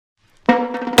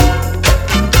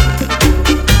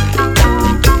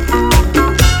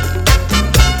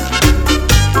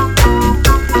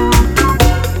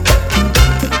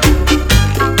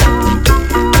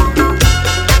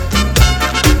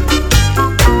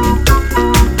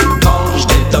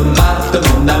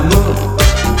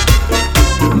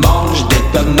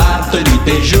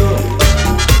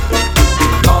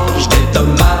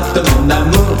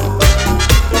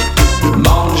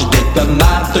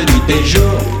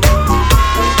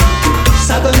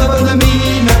donne bonne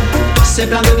mine, c'est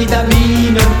plein de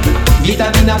vitamines.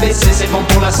 Vitamine ABC, c'est bon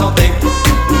pour la santé.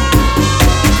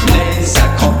 Les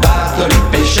acrobates,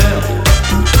 les pêcheurs,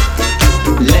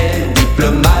 les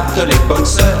diplomates, les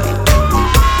boxeurs,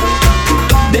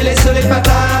 délaissent les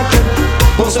patates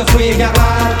pour ce fruit et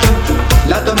garaque.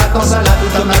 La tomate en salade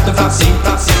ou tomate farcie,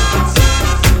 farcie, farcie.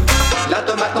 La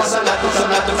tomate en salade ou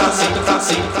tomate farcie,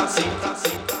 farcie, farcie,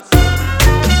 farcie.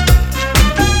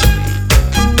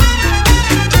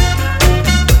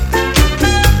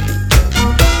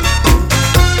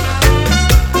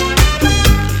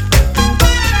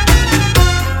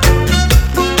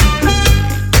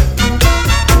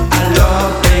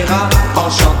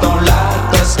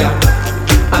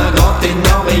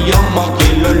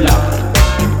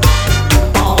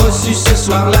 Ce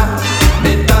soir-là,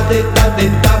 des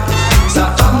tas,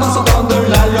 sa femme en sortant de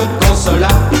là le consola.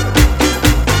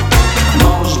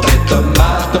 Mange des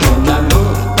tomates, mon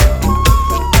amour,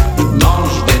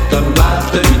 mange des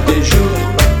tomates nuit et jour.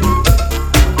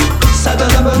 Ça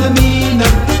donne une bonne mine,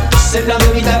 c'est plein de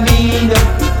vitamines.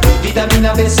 Vitamine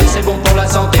ABC, c'est bon pour la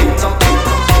santé, santé.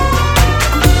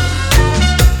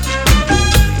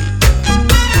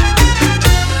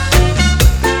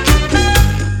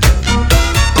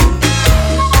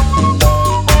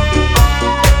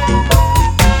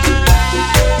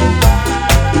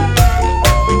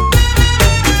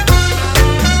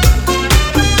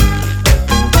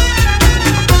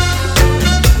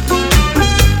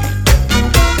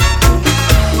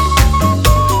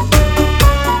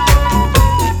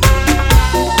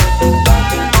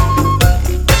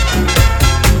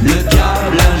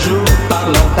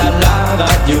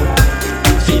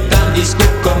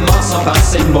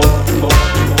 Ces mots,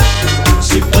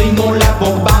 supprimons la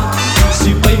bomba,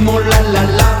 supprimons la la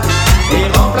la, et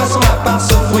remplaçons-la par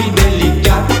ce fruit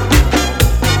délicat.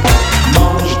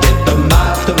 Mange des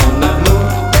tomates, mon amour,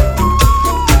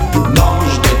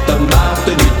 mange des tomates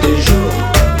nuit et jour.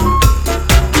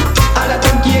 À la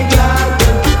tome qui éclate,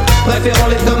 préférons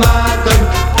les tomates.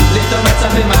 Les tomates ça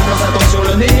fait mal quand ça tombe sur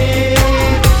le nez.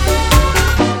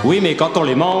 Oui, mais quand on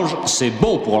les mange, c'est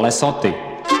bon pour la santé.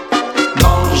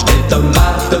 Mange des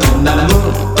tomates, mon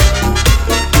amour,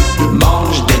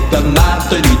 mange des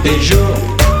tomates nuit et jour.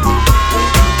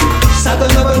 Ça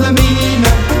donne une bonne mine,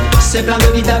 c'est plein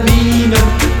de vitamines.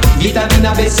 Vitamine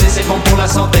ABC, c'est bon pour la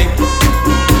santé.